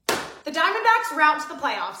The Diamondbacks route to the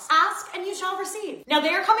playoffs. Ask and you shall receive. Now, they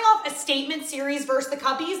are coming off a statement series versus the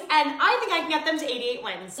Cubbies, and I think I can get them to 88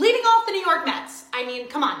 wins. Leading off the New York Mets. I mean,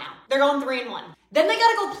 come on now. They're going 3-1. Then they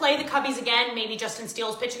gotta go play the Cubbies again. Maybe Justin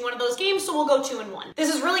Steele's pitching one of those games, so we'll go 2-1.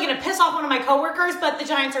 This is really gonna piss off one of my coworkers, but the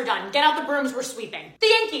Giants are done. Get out the brooms, we're sweeping. The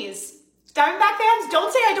Yankees. Diamondback fans,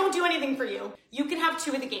 don't say I don't do anything for you. You can have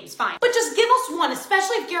 2 of the games, fine. But just give us one,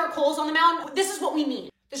 especially if Garrett Cole's on the mound. This is what we need.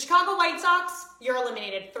 The Chicago White Sox, you're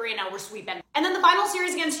eliminated. 3-0, we're sweeping. And then the final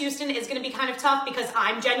series against Houston is going to be kind of tough because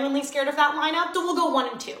I'm genuinely scared of that lineup, so we'll go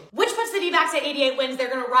 1-2. Which puts the D-backs at 88 wins. They're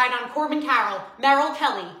going to ride on Corbin Carroll, Merrill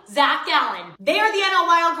Kelly, Zach Gallen. They are the NL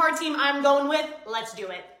wildcard team I'm going with. Let's do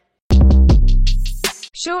it.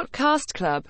 Short Cast Club